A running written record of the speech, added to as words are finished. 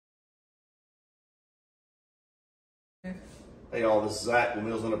Hey y'all, this is Zach with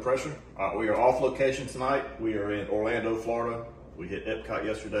Meals Under Pressure. We are off location tonight. We are in Orlando, Florida. We hit Epcot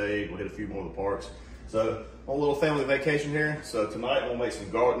yesterday. We'll hit a few more of the parks. So, on a little family vacation here. So tonight we'll make some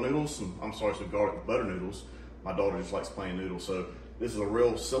garlic noodles, some garlic butter noodles. My daughter just likes plain noodles. So this is a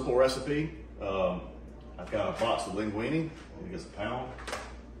real simple recipe. I've got a box of linguine. I think it's a pound.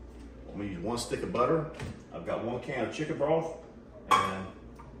 I'm gonna use 1 stick of butter. I've got 1 can of chicken broth, and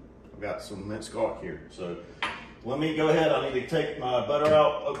I've got some minced garlic here. So let me go ahead. I need to take my butter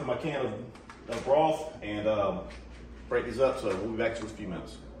out, open my can of broth, and break these up. So we'll be back in just a few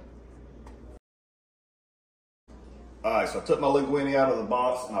minutes. All right, so I took my linguine out of the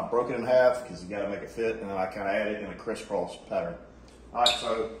box and I broke it in half because you got to make it fit, and then I kind of added it in a crisscross pattern. All right,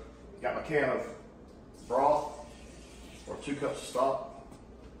 so got my can of broth, or 2 cups of stock.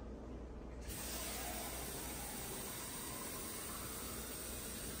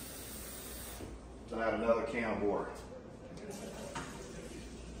 Then add another can of water.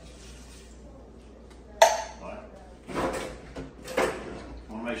 All right. I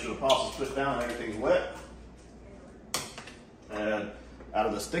want to make sure the pasta's put down and everything's wet. And out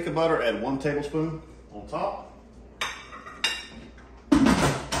of the stick of butter, add 1 tablespoon on top.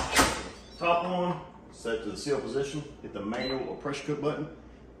 Top on, set it to the seal position, hit the manual or pressure cook button,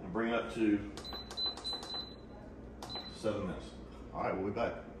 and bring it up to 7 minutes. All right, we'll be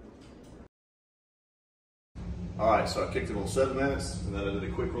back. All right, so I kicked it on 7 minutes, and then I did a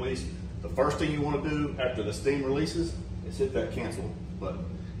quick release. The first thing you want to do after the steam releases is hit that cancel button.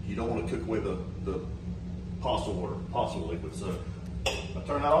 You don't want to cook away the pasta water, pasta liquid. So I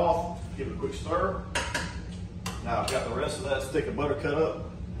turn that off, give it a quick stir. Now I've got the rest of that stick of butter cut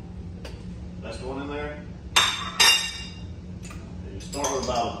up. That's going in there. And you start with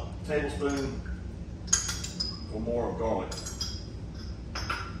about a tablespoon or more of garlic.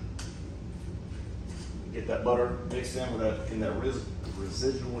 Get that butter mixed in with that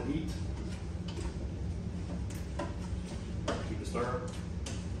residual heat. Keep it stirring.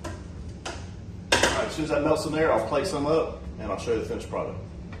 All right, as soon as that melts in there, I'll plate some up and I'll show you the finished product.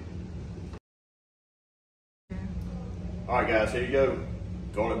 All right, guys, here you go.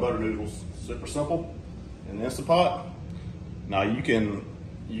 Garlic butter noodles, super simple in the Instant Pot. Now you can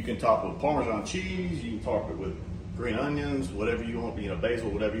top it with Parmesan cheese. You can top it with green onions, whatever you want, basil,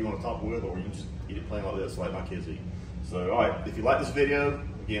 whatever you want to top it with, or you can just eat it plain like this, like my kids eat. So, all right, if you like this video,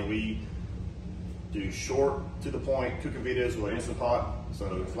 again, we do short, to the point cooking videos with an Instant Pot.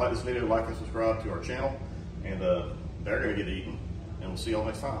 So if you like this video, like and subscribe to our channel, and they're gonna get eaten, and we'll see y'all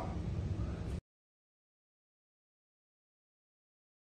next time.